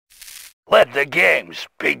Let the games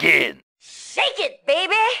begin. Shake it,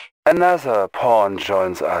 baby! Another pawn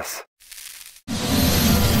joins us.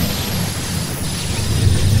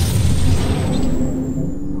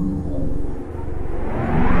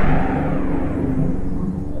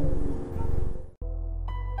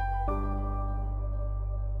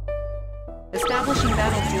 Establishing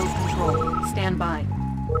battlefield control. Stand by.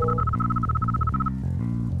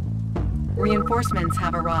 Reinforcements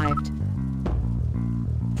have arrived.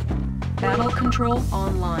 Battle control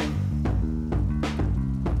online.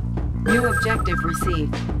 New objective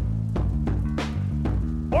received.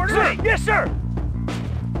 Orders! Yes, sir!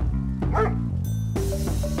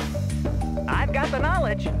 I've got the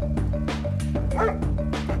knowledge.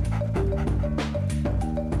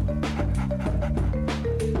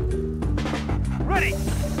 Ready!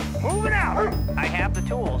 Moving out! I have the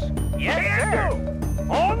tools. Yes, sir!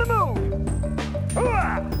 On the move!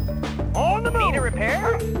 Hooah! On the move! Need a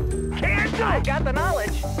repair? Can't do! I've got the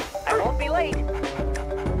knowledge. I won't be late.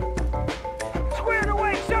 Squared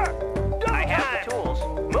away, sir! I have the tools.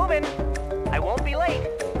 Moving. I won't be late.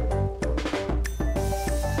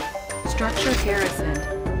 Structure garrisoned.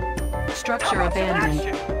 Structure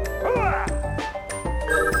abandoned.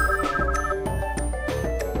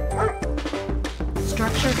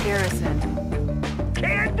 Structure garrisoned.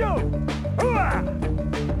 Can do!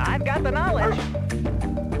 I've got the knowledge.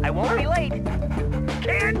 I won't be late.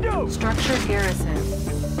 Can do! Structure garrisoned.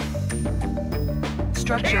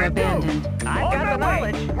 Structure abandoned. I've got the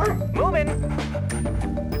knowledge. Moving.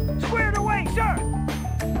 Squared away, sir!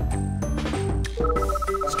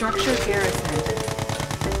 Structure garrisoned.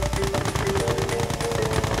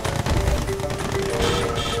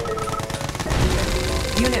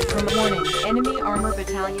 Unit from warning. Enemy armor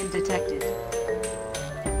battalion detected.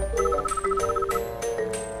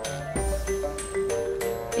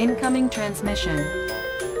 Incoming transmission.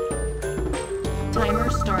 Timer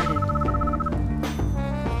started.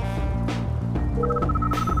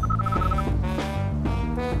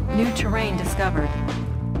 New terrain discovered.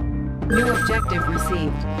 New objective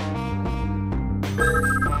received.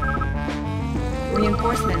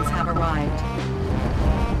 Reinforcements have arrived.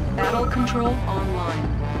 Battle control online.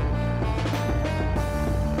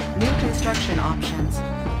 New construction options.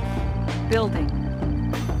 Building.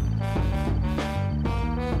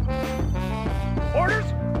 Orders?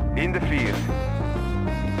 In the field.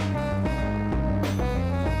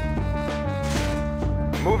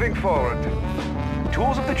 Moving forward.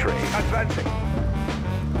 Tools of the trade. Advancing.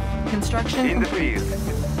 Construction In the complete. field.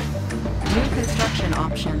 New construction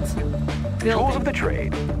options. Building. Tools of the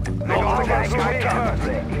trade.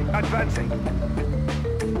 Advancing.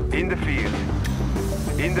 In the field.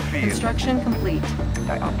 In the field. Construction complete.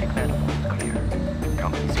 Dioptic manifold clear.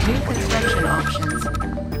 New construction options.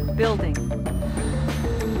 Building.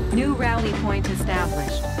 New rally point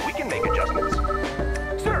established. We can make adjustments.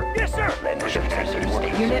 Sir! Yes, sir! Lend shifters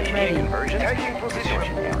Unit ready. Conversion. Taking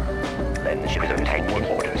position. Error. Lend shifters taking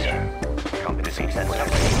orders. Competency sensor.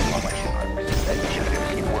 Lend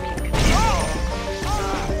shifters in working condition.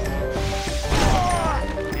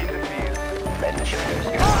 In the field. Lend shifters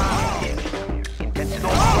in intensive.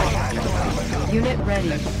 Unit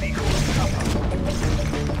ready.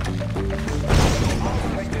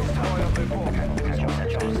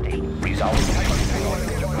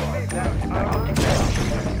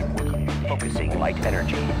 Focusing light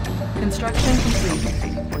energy. Construction complete.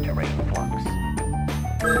 For terrain flux.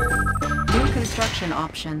 New construction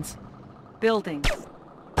options. Building.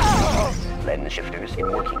 Lend shifters in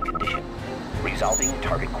working condition. Resolving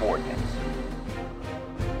target coordinates.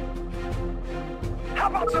 How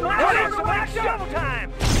about some action? Some action! Shovel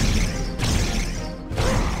time!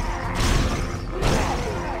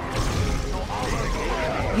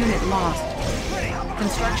 Unit lost.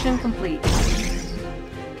 Construction complete.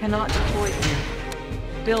 Cannot deploy here.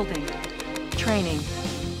 Building. Training.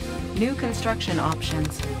 New construction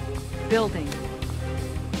options. Building.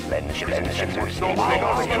 Lend shifters in working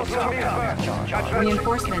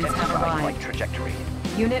Reinforcements have arrived. trajectory.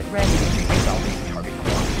 Unit ready. Resolving target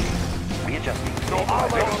coordinates. Readjusting.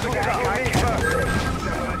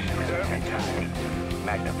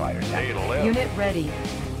 Magnifiers. Unit ready.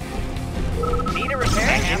 Need a repair?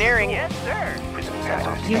 Engineering. Yes, sir. Prism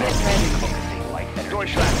sensors. Unit ready. Focusing light energy.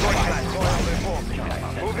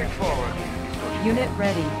 Moving forward. Unit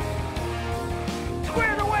ready.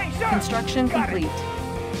 Squared away, sir! Construction complete.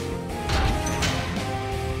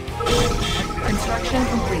 Construction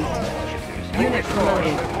complete. Unit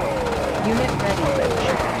promoted. Unit ready.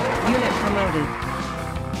 Unit promoted.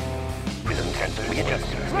 Prism sensors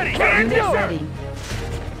readjusting. Ready! Can Unit do! ready.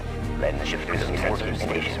 Then the ship prism sensor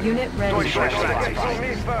station. Unit ready.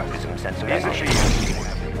 Prism sensor station.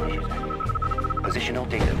 Positional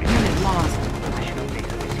data received. Unit lost. Positional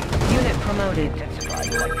data received. Unit promoted. Intensify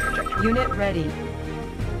flight trajectory. Unit ready.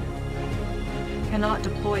 Cannot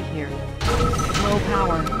deploy here. Low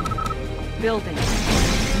power. Building.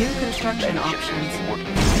 New construction options.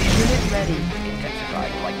 Unit ready. Intensify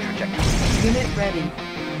flight trajectory. Unit ready.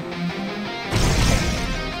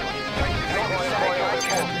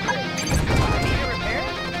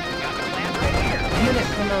 Unit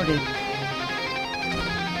promoted.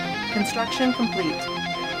 Construction complete.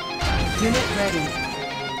 Unit ready.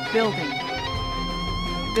 Building.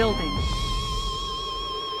 Building.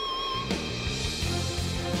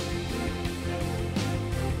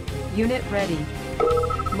 Unit ready.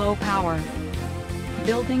 Low power.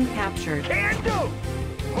 Building captured. Can do!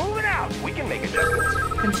 Moving out! We can make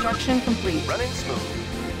adjustments. Construction complete. Running smooth.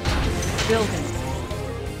 Building.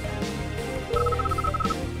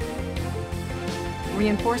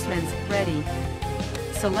 Reinforcements ready.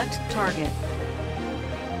 Select target.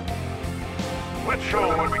 Let's show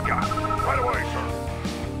them what we got. Right away, sir.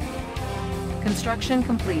 Construction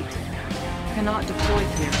complete. Cannot deploy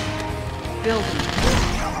here. Building.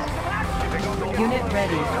 Unit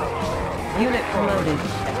ready. Unit promoted.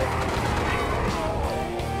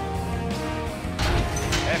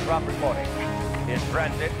 Aircraft reporting. In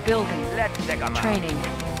transit. Building. Let's take them out. Training.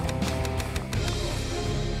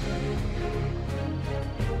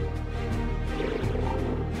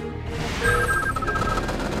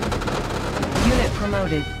 Unit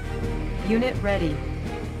promoted. Unit ready.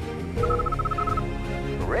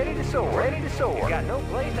 Ready to soar. Ready to soar. You got no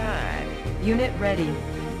place to hide. Unit ready.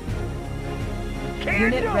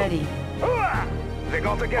 Unit ready. They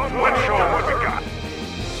got to get through. Let's show them what we got.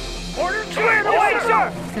 Order clear the way,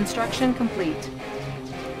 sir! Construction complete.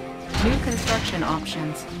 New construction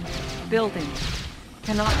options. Building.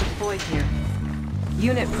 Cannot deploy here.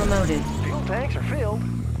 Unit promoted. Fuel tanks are filled.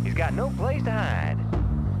 He's got no place to hide.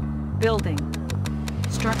 Building.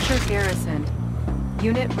 Structure garrisoned.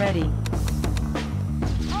 Unit ready.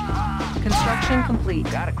 Construction complete.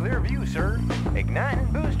 Got a clear view, sir. Igniting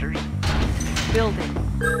boosters. Building.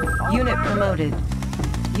 Unit promoted.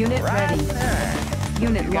 Unit ready.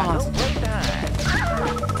 Unit Got no lost. place to hide.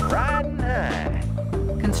 Riding high.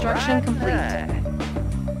 Construction Riding complete. high.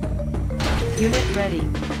 Unit ready.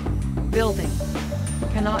 Building.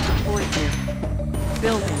 Cannot deploy here.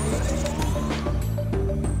 Building.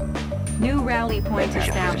 New rally point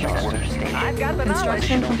established. I've got the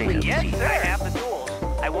Construction knowledge. complete. Yes, sir. I have the tools.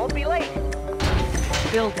 I won't be late.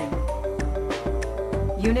 Building.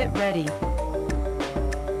 Unit ready.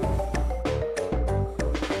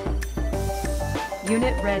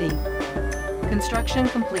 Unit ready. Construction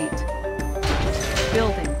complete.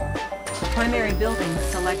 Building. Primary building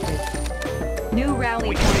selected. New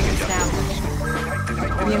rally point established.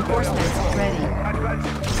 Reinforcements ready.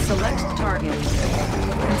 Select target.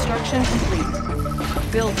 Construction complete.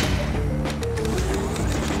 Building.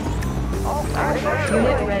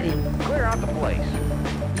 Unit ready. Clear out the place.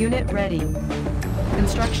 Unit ready.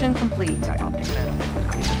 Construction complete.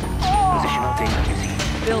 Positional data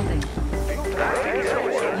received. Building.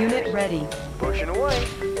 Unit ready. Pushing away.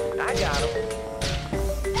 I got him.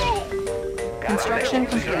 Construction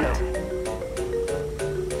complete.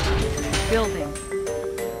 Building.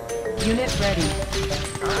 Unit ready.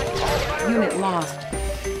 Unit lost.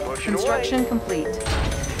 Pushing Construction complete.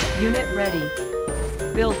 Unit ready.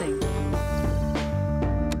 Building.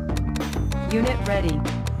 Unit ready.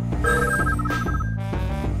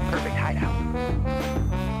 Perfect hideout.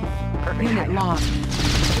 Perfect Unit hideout. lost.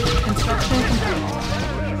 Construction complete.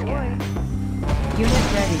 Unit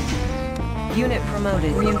ready. Unit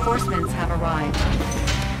promoted. Reinforcements have arrived.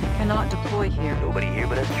 Cannot deploy here. Nobody here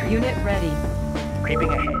but us trees. Unit ready. Creeping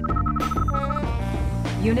ahead.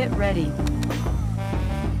 Unit ready.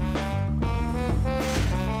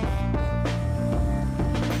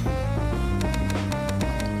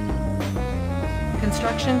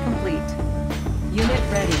 Construction complete. Unit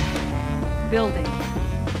ready. Building.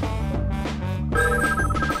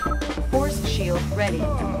 Force shield ready.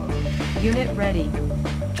 Unit ready.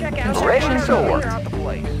 Check out Construction ready to soar. complete. Clear out the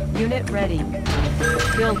place. Unit ready.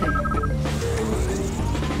 Building.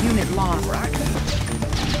 Unit lost.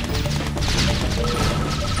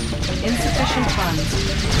 Insufficient funds.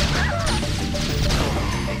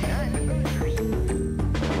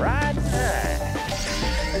 Right side.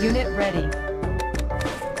 Unit ready.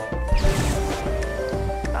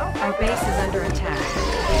 Our base is under attack.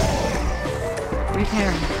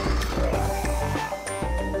 Repairing.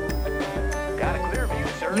 Got a clear view,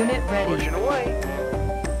 sir. Unit ready. Pushing away.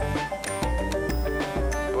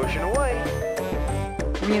 Pushing away.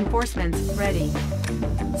 Reinforcements ready.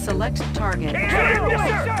 Select target.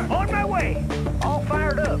 Yes, sir. On my way. All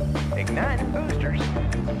fired up. Igniting boosters.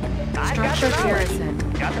 Structure garrison.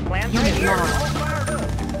 Got the plans Unit right here. lost. All fired up.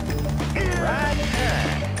 Right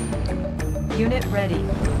time. Unit ready.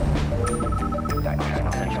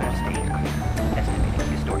 Diagnostic central state. Estimating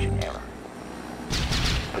distortion error.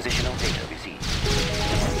 Positional data received.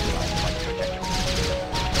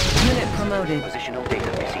 Unit promoted. Positional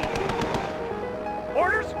data received.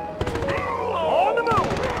 Orders? On the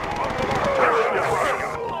move.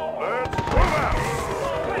 Let's move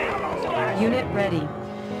out. Unit ready.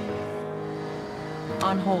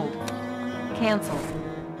 On hold. Cancel.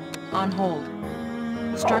 On hold.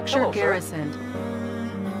 Structure hello, sir. garrisoned.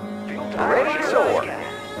 Ready to soar.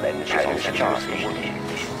 Letting channel central station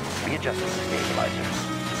condition. Readjusting stabilizers.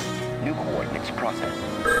 New coordinates processed.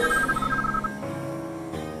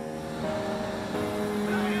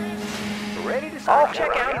 Ready to soar. I'll check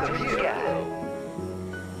out the view.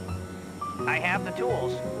 I have the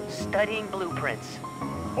tools. Studying blueprints.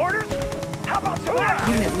 Orders? How about some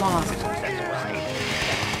Unit lost. Central state.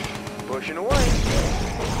 Pushing away.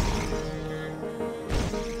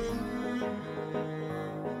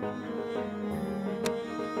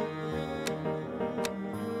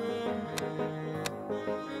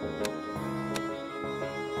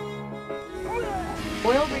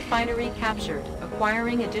 Oil refinery captured.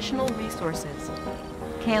 Acquiring additional resources.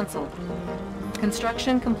 Cancelled.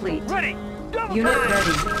 Construction complete. Ready. Double Unit time.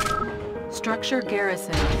 ready. Structure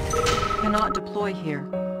garrison. Cannot deploy here.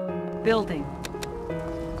 Building.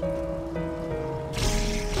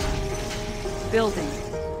 Building.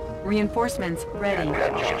 Reinforcements ready.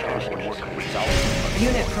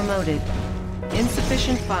 Unit promoted.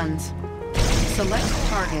 Insufficient funds. Select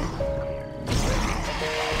target.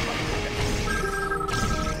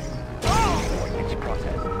 Coordinates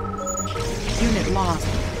processed. Unit lost.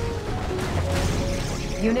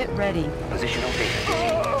 Unit ready. Positional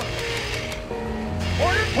data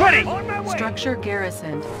Orders? Ready. On my way. Structure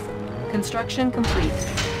garrisoned. Construction complete.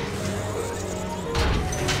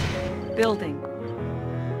 Building.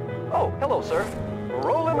 Oh, hello, sir.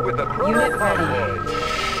 Rolling with the crew. Unit ready.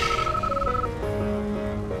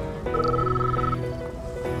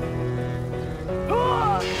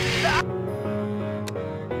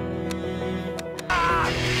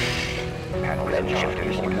 Panel and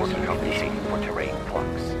shifters working completing for terrain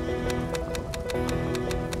flux.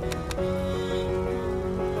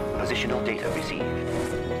 Positional data received.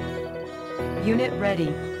 Unit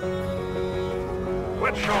ready.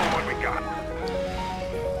 Let's show them what we got.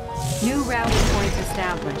 New rally point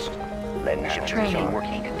established. Lens shifters Training. in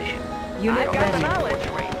working condition. Unit Got the ready. knowledge.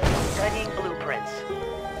 Terrain. Studying blueprints.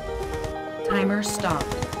 Timer stopped.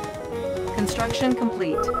 Construction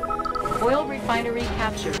complete. Oil refinery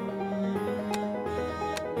captured.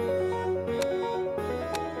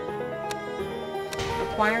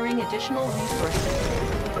 Acquiring additional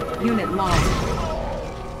resources. Unit lost.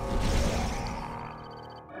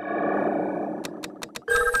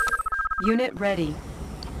 Unit ready.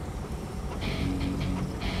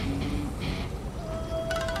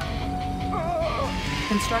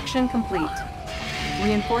 Construction complete.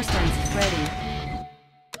 Reinforcements ready.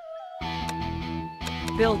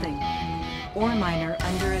 Building. Ore miner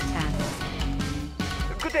under attack.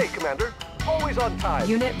 Good day, Commander. Always on time.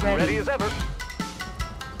 Unit ready. Ready as ever.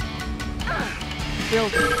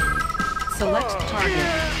 Building. Select target.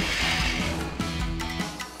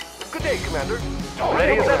 Good day, Commander.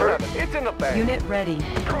 Ready as ever. It's in the bag. Unit ready.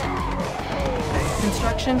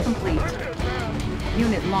 Construction complete.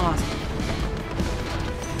 Unit lost.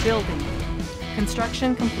 Building.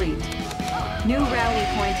 Construction complete. New rally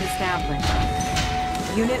point established.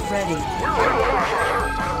 Unit ready.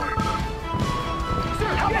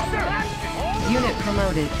 Yes, sir. Unit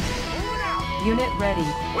promoted. Unit ready.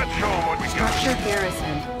 Let's show them what we got. Structure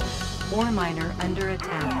garrisoned. Ore miner under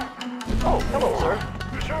attack. Oh, hello, sir.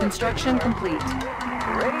 Construction complete.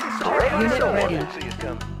 Ready to start. Unit ready.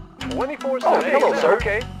 24/7. Oh, hello, sir.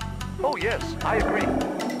 Okay. Oh, yes, I agree.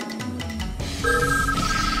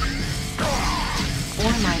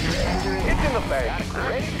 Ore miner under It's in attack. the bag.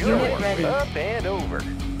 Ready to go. Unit ready. Up and over.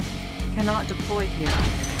 Cannot deploy here.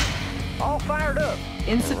 All fired up.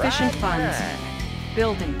 Insufficient Right funds. time.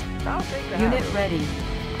 Building. I'll take the Unit house. ready.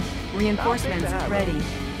 Reinforcements I'll take the ready.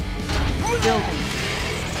 Building.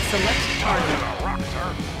 Select target. Rock, sir.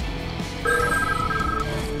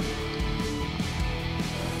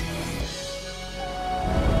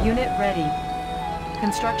 Unit ready.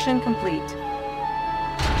 Construction complete.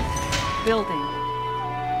 Building.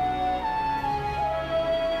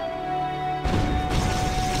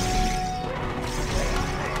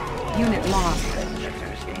 Unit lost.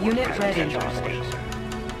 Unit ready.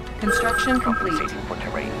 Construction complete. Compensating for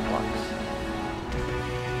terrain flux.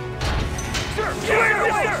 Sir!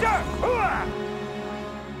 Sir! Hooah!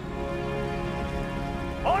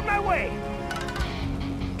 On my way!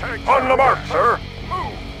 On the mark, sir.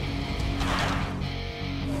 Move!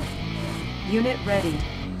 Unit ready.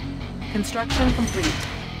 Construction complete.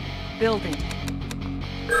 Building.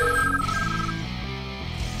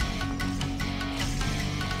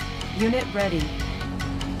 Unit ready.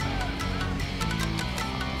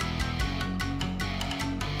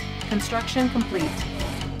 Construction complete.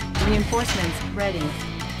 Reinforcements ready.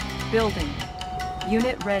 Building.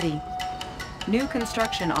 Unit ready. New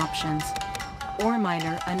construction options. Ore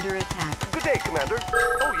miner under attack. Good day, Commander.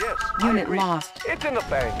 Oh, yes. I Unit agree. lost. It's in the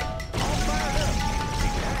bank.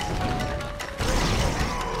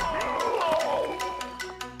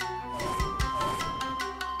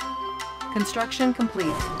 Construction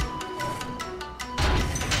complete.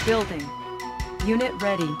 Building. Unit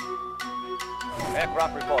ready.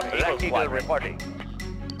 Aircraft reporting. Eagle Squad reporting.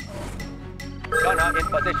 Gunner in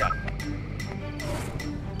position.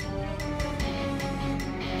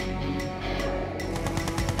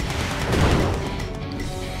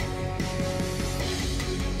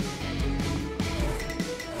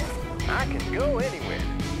 I can go anywhere.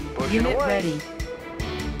 Pushing Unit away. ready.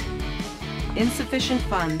 Insufficient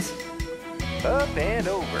funds. Up and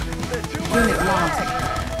over. There's too much. Unit lost.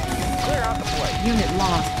 Clear out the place. Unit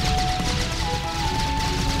lost.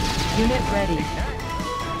 Unit ready.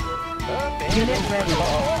 Up and Unit over. ready.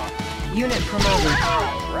 Oh, Unit promoted.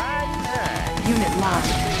 right. Unit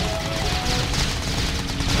lost.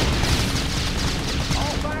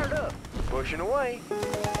 All fired up. Pushing away.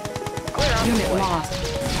 Clear out the Unit place. lost.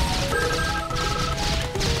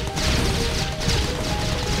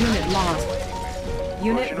 Unit lost.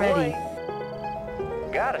 Unit Pushing ready. away.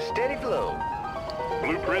 Got a steady flow.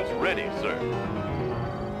 Blueprints ready, sir.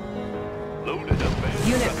 Loaded up and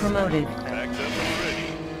Unit promoted. access ready.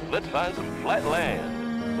 Let's find some flat land.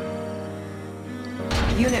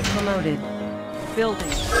 Unit promoted.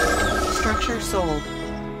 Building. Structure sold.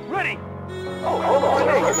 Ready! Oh, hold on.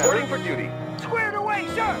 Hey, reporting for duty. Squared away,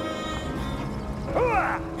 sir!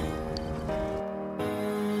 Hooah!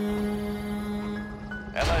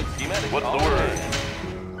 Allied schematic. What's the word?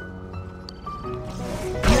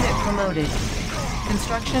 Unit promoted.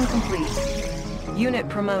 Construction complete. Unit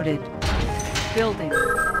promoted. Building.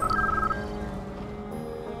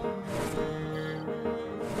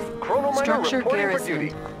 Chrono miner Structure reporting for garrisoned.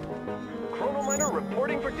 duty. Chrono miner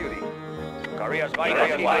reporting for duty. Korea's Eagle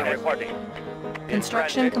Squad reporting.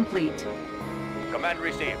 Construction complete. Command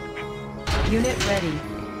received. Unit ready.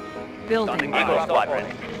 Building. Eagle Squadron.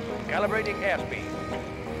 Calibrating airspeed.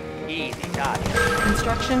 Easy target.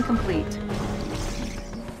 Construction complete.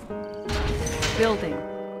 Building.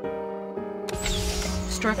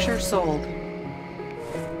 Structure sold.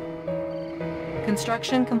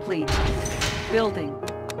 Construction complete. Building.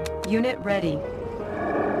 Unit ready.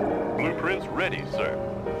 Blueprints ready, sir.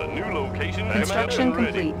 The new location, Construction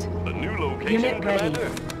Commander, ready. complete. The new location, Unit ready. Commander.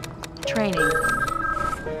 Training.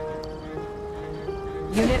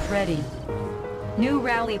 Unit ready. New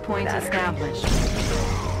rally point established.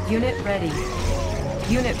 Unit ready.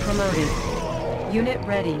 Unit promoted. Unit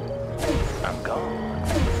ready. I'm gone.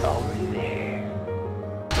 Already there.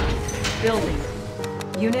 Building.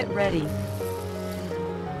 Unit ready.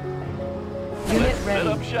 Unit Let's set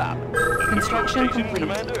up ready. shop. The Construction new location, complete.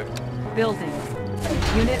 Commander. Building.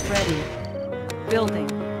 Unit ready. Building.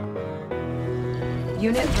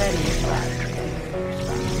 Unit ready.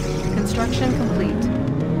 Construction complete.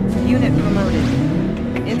 Unit promoted.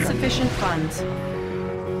 Insufficient funds.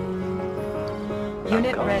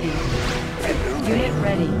 Unit ready. Unit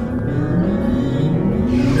ready.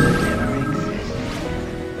 Never existed.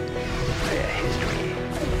 Their history.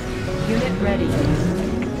 Unit ready.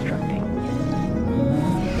 Constructing.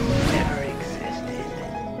 Never existed.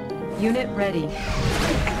 Unit ready.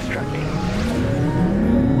 Constructing.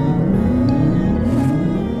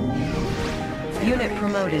 Unit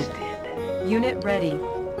promoted. Existed. Unit ready.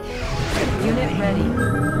 Unit ready.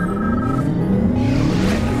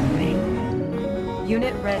 Moving.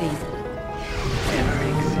 Unit ready. Never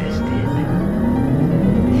existed.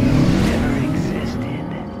 Never existed.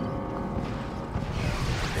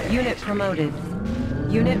 Their Unit history. promoted.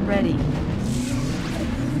 Unit ready.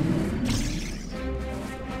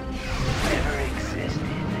 Never existed.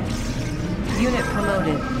 Unit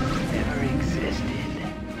promoted. Never existed.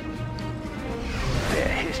 Their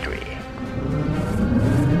history.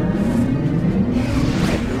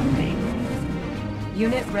 Moving.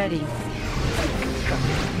 Unit ready.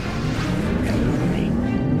 Constructing. Moving.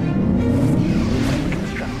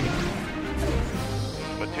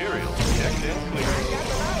 Materials checked and clear.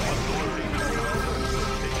 What's the word?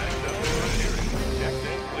 Checked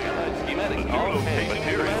and clear. Schematics all okay.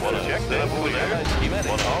 Materials checked and clear.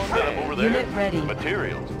 Schematics all set up over there. Unit ready.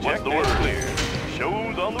 Materials checked and clear.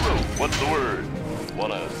 Shows on the road. What's the word?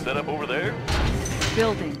 Wanna set up over there?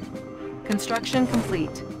 Building. Construction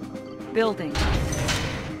complete. Building.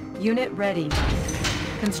 Unit ready.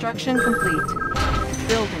 Construction complete.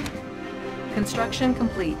 Building. Construction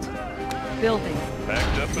complete. Building.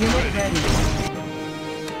 Packed up and Unit ready. ready.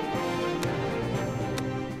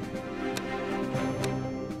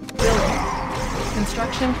 Building.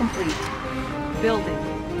 Construction complete. Building.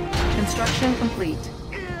 Construction complete.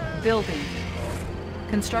 Building.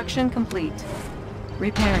 Construction complete.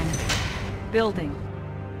 Repairing. Building.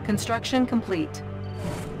 Construction complete.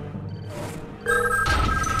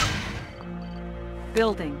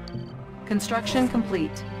 Building. Construction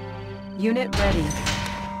complete. Unit ready.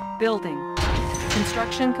 Building.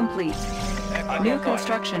 Construction complete. New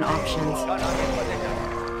construction options.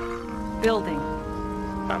 Building.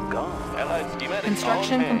 I'm gone. Allied schematics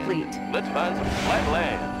Construction on hand. complete. Let's find some flat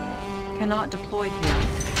land. Cannot deploy here.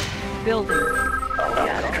 Building.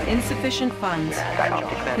 Insufficient funds.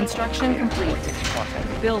 Construction complete.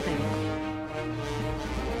 Building.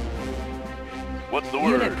 What's the word?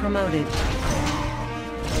 Unit promoted.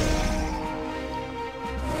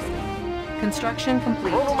 Construction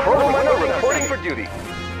complete. Chronominer reporting for duty.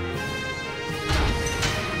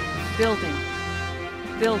 Building.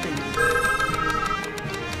 Building.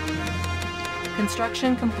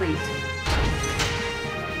 Construction complete.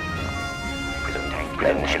 Prism tank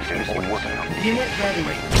sensors in working condition. Unit ready.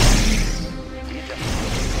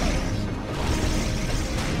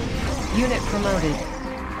 Unit promoted.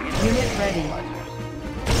 Unit ready.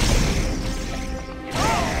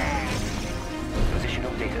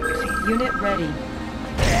 Positional data received. Unit ready.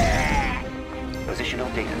 Positional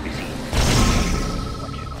data received.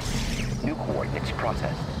 New coordinates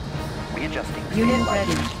processed. Readjusting. Unit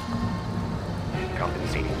ready.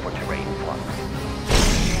 Compensating for terrain flux.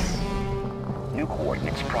 New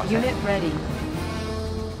coordinates processed. Unit ready.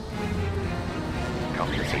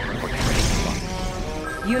 Compensating for terrain flux.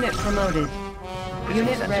 Unit promoted.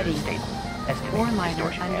 Unit Sensors ready. stable. Estimating Ore miner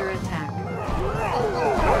distortion under error. attack.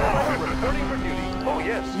 Reporting for duty. Oh,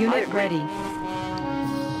 yes. I Unit agree. ready.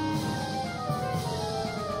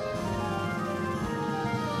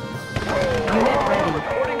 Unit ready.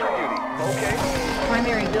 Reporting for duty. Okay.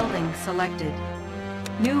 Primary building selected.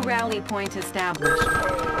 New rally point established.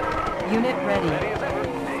 Unit ready.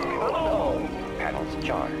 Panels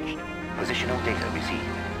charged. Positional data received.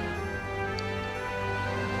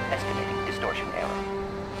 Estimating distortion error.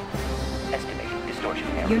 Estimating distortion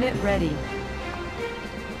error. Unit ready.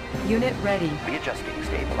 Unit ready. Readjusting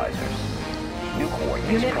stabilizers. New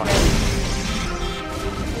coordinates Unit processed.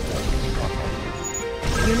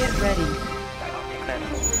 Unit ready. Dioptic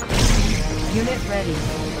manifold. Unit ready.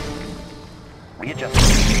 Readjusting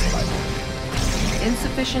stabilizers.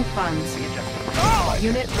 Insufficient funds. Readjusting stabilizers.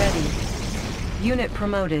 Unit ready. Unit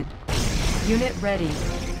promoted. Unit ready.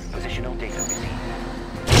 Positional data received.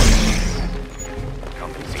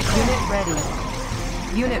 Compensating. Unit ready.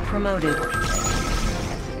 Unit promoted.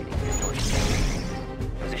 Estimating distortion.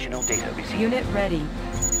 Positional data received. Unit ready.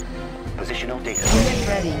 Positional data Unit received.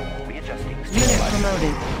 ready. Readjusting Unit stabilizers.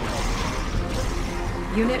 promoted.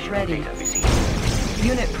 Unit Positional ready. data received.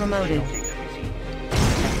 Unit promoted.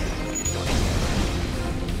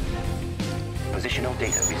 Positional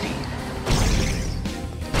data received.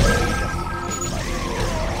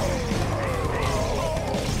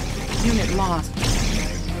 Unit lost.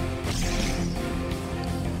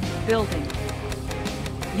 Building.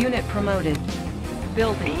 Unit promoted.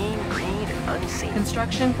 Building. Being green and unseen.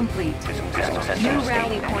 Construction complete. New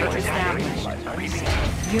rally point established.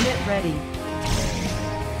 Unit ready.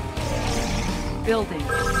 Building.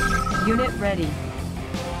 Unit ready.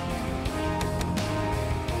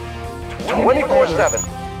 24/7.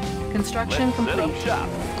 Construction Let's set up complete. shop.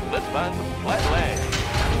 Let's find some flat land.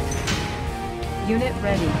 Unit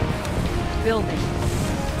ready. Building.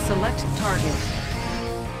 Select target.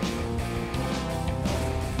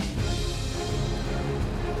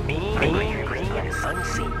 Being green and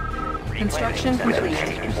unseen. Construction complete.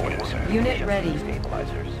 Unit ready.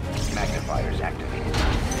 Stabilizers. Magnifiers activated.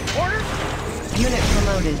 Unit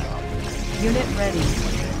promoted. Unit ready.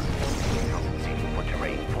 Compensating for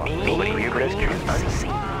terrain flux. Being green and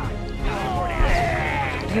unseen.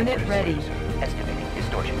 Unit ready. Estimating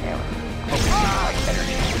distortion error. Focusing on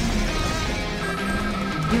energy.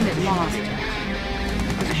 Unit lost.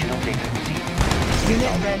 Positional data received.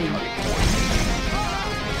 Unit ready.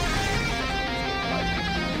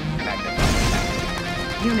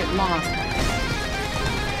 Magnifiers. Unit lost.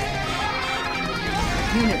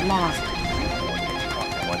 Unit lost.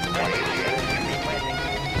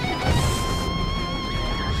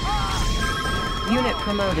 Unit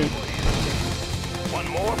promoted. One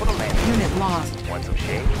more for the land. Unit lost. Want some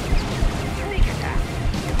shade? Sneak attack.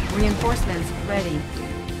 Reinforcements ready.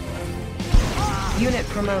 Unit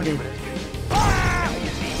promoted.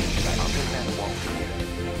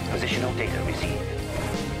 Positional data received.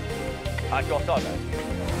 At your service.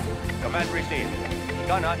 Command received.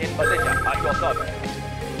 Gunner in position. At your service.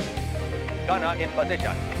 Gunner in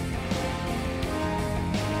position.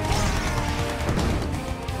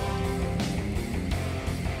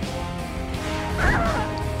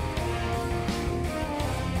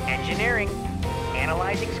 Engineering.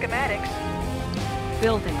 Analyzing schematics.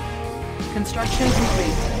 Building. Construction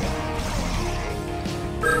complete.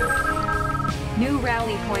 New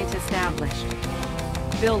rally point established.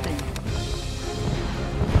 Building.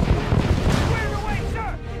 Squared away,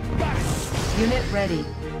 sir! Got it! Unit ready.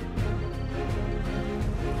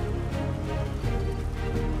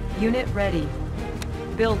 Unit ready.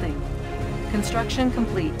 Building. Construction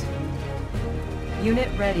complete. Unit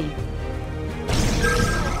ready.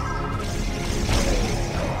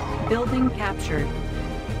 Building captured.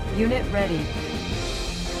 Unit ready.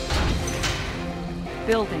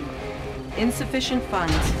 Building. Insufficient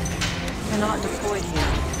funds. Cannot deploy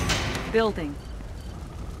here. Building.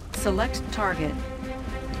 Select target.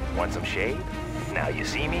 Want some shade? Now you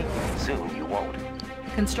see me, soon you won't.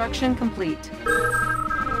 Construction complete.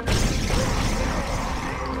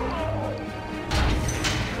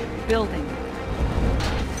 Building.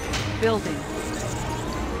 Building.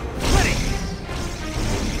 Ready!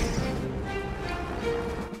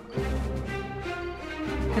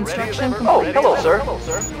 Construction complete. Oh, hello,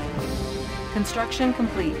 sir. Construction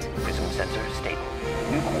complete. Prism sensor stable.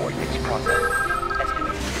 New coordinates processed.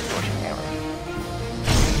 Estimated distortion error.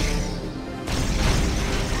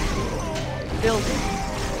 Building.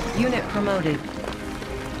 Unit promoted.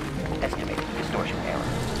 Estimated distortion error.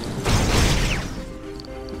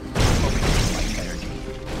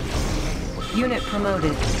 Unit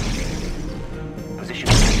promoted.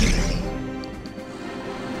 Positional data received.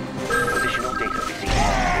 Positional data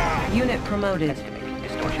received. Unit promoted. Estimating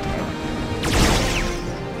distortion error.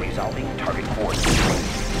 Resolving target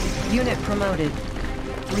coordinates. Unit promoted.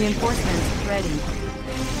 Reinforcements ready.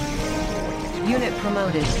 Unit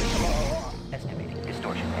promoted. Estimating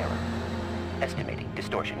distortion error. Estimating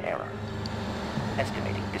distortion error.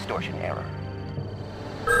 Estimating distortion error.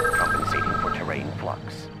 Compensating for terrain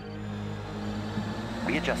flux.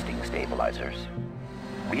 Readjusting stabilizers.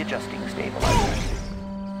 Readjusting stabilizers.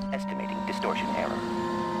 Estimating distortion error.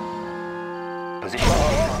 Position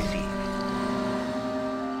data received.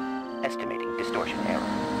 Estimating distortion error.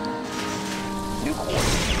 New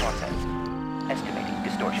coordinates processed. Estimating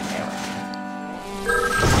distortion error.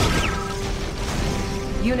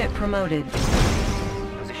 Unit promoted.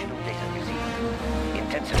 Positional data received.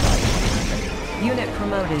 Intensifying. Unit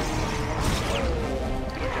promoted.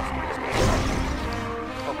 Readjusting stabilizers.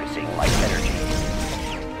 Focusing light energy.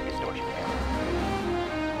 Distortion error.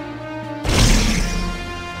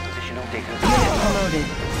 Positional data Unit promoted.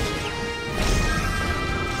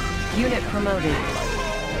 Unit promoted.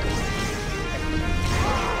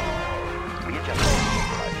 Readjusting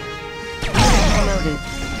stabilizers. Unit promoted.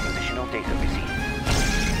 Positional data received.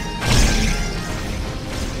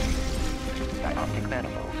 Dioptic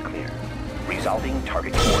manifolds clear. Resolving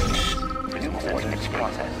target coordinates. Prism coordinates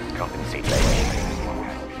processed. Compensate edge.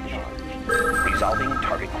 Resolving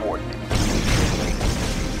target coordinates.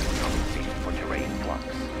 Compensating for terrain flux.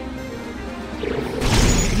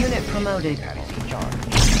 Unit promoted. Capacity charge.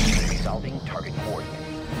 Resolving target coordinates.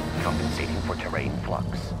 Compensating for terrain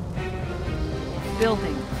flux.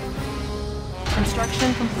 Building.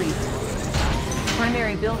 Construction complete.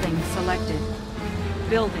 Primary building selected.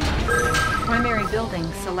 Building. Primary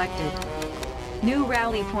building selected. New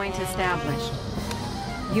rally point established.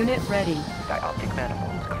 Unit ready. Dioptic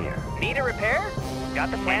manifolds clear. Need a repair? Got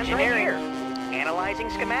the plans right here. Analyzing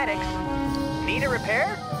schematics. Need a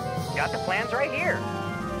repair? Got the plans right here.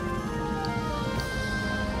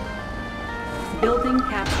 Building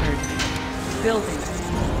captured. Building.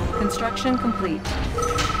 Construction complete.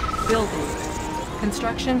 Building.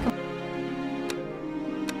 Construction complete.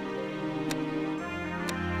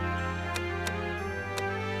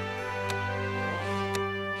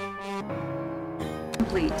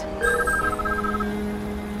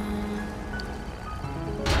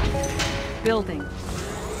 Building.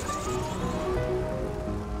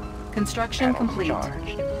 Construction Panels complete.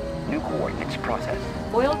 charged. New coordinates processed.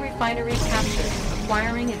 Oil refinery captured.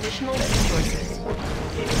 Acquiring additional resources.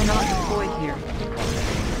 here.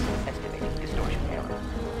 Estimating distortion error.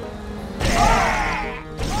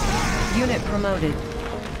 Unit promoted.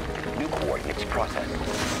 New coordinates processed.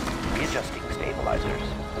 Readjusting stabilizers.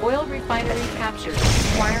 Oil refinery captured.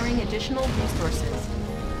 Acquiring additional resources.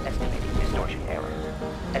 Estimating distortion error.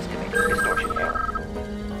 Estimating distortion error.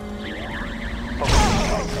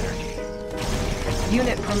 Focusing on energy.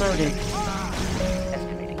 Unit promoted.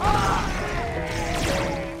 Estimating.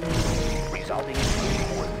 Resolving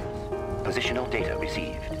coordinates. Positional data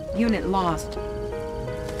received. Unit lost.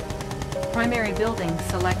 Primary building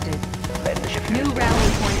selected. Letting the ship New use rally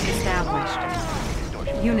point established.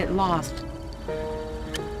 distortion. Unit lost.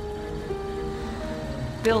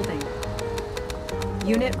 Building.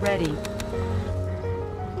 Unit ready.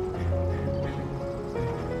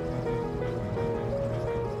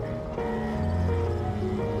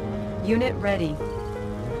 Unit ready.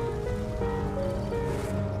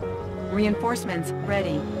 Reinforcements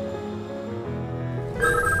ready.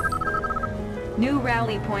 New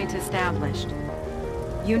rally point established.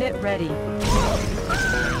 Unit ready.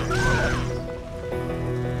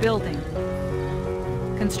 Building.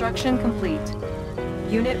 Construction complete.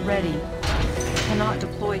 Unit ready. Cannot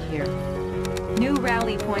deploy here. New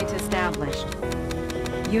rally point established.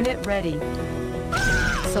 Unit ready.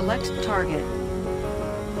 Select target.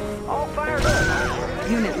 All fired up.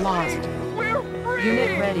 Unit lost. We're free.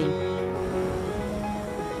 Unit ready.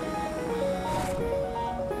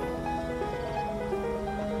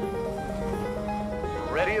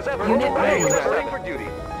 Ready as ever. Unit ready. Reporting for duty.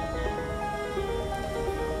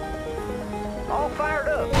 All fired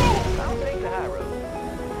up. I'll take the high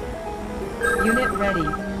road. Unit ready.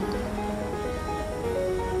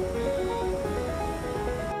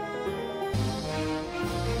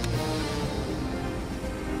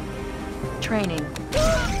 Training.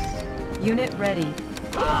 Unit ready.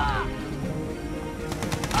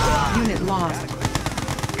 Unit lost.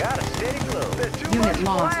 Got a steady flow. There's too Unit much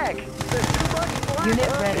lost. flag. There's too much flag. Unit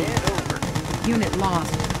Up ready. and over. Unit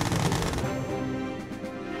lost.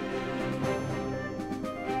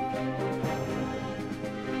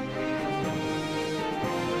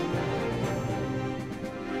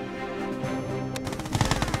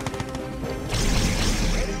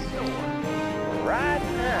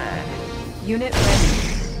 Riding high. Unit ready.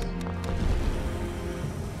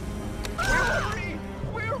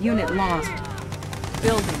 Unit lost.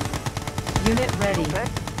 Building. Unit ready.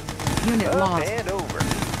 Unit Up lost. and over.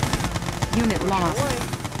 Unit lost.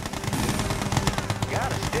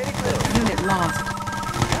 Got a steady flow. Unit lost.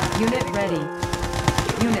 Unit ready.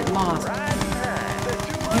 Unit lost. Riding high. There's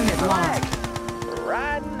too much Unit flag. lost.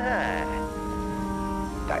 Riding high.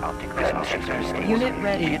 Dioptic vision sensors stable. Unit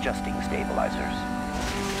ready. Readjusting stabilizers.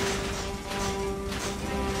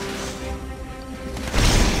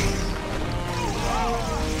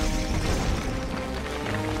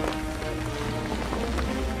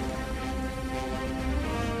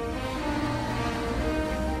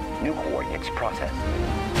 New coordinates processed.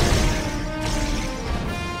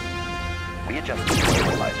 Readjusting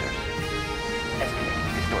stabilizers. Estimating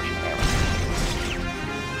distortion error.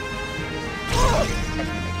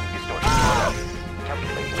 Estimating distortion error.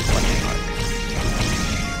 Calculating reflection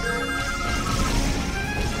arcs.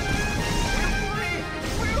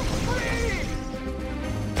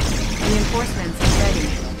 Reinforcements ready.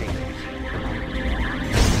 Data received.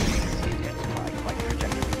 Intensifying light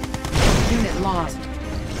trajectory. Unit lost.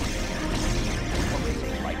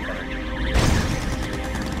 Focusing light energy.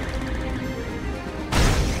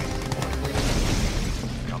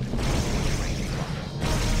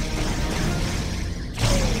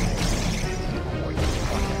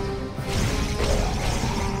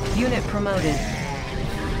 Unit promoted.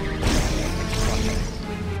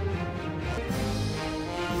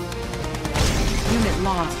 Unit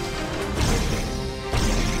lost.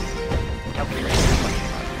 Calculating reflection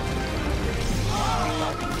arcs.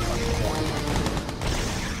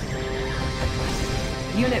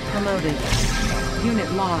 Unit promoted.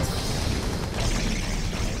 Unit lost.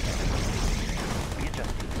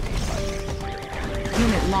 Readjusting stabilizers.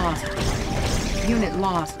 Unit lost. Unit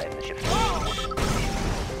lost. Letting the ship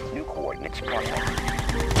New coordinates processed.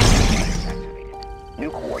 Activated.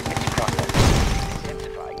 New coordinates processed.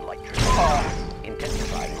 Intensifying light trajectory.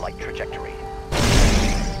 Intensifying light trajectory.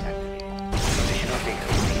 Activated. Positional data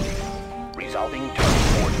received. Resolving target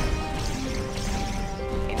coordinates.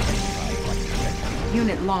 Intensifying light trajectory.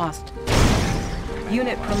 Unit lost.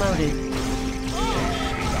 Unit promoted.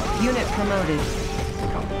 Unit promoted.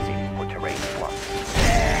 Compensating for terrain flux.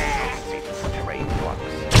 Compensating for terrain flux.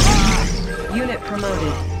 Unit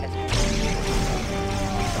promoted.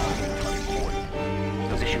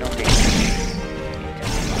 Positional data.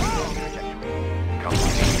 Intensifying light trajectory.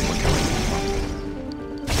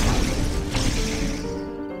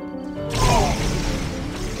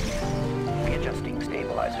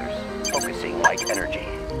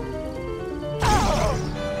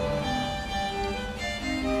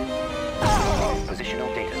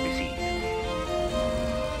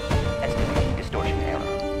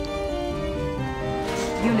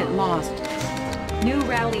 lost. New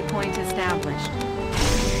rally point established.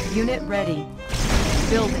 Unit ready.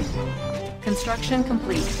 Building. Construction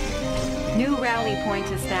complete. New rally point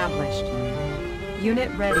established.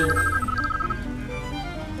 Unit ready.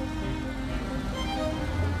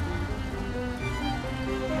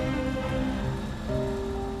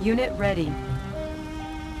 Unit ready.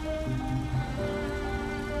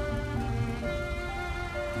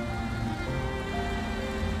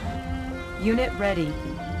 Unit ready.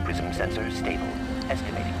 Prism sensor stable.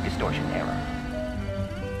 Estimating distortion error.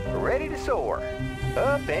 Ready to soar.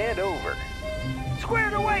 Up and over.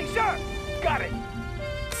 Squared away, sir! Got it!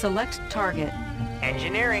 Select target.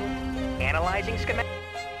 Engineering. Analyzing schematics.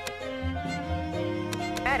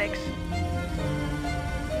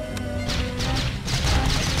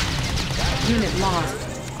 Unit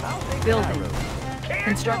lost. Building.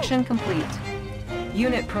 Construction complete.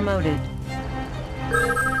 Unit promoted.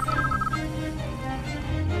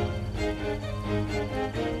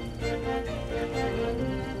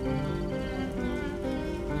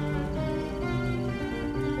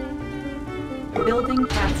 Building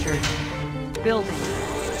captured. Building.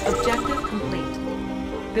 Objective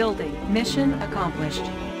complete. Building. Mission accomplished.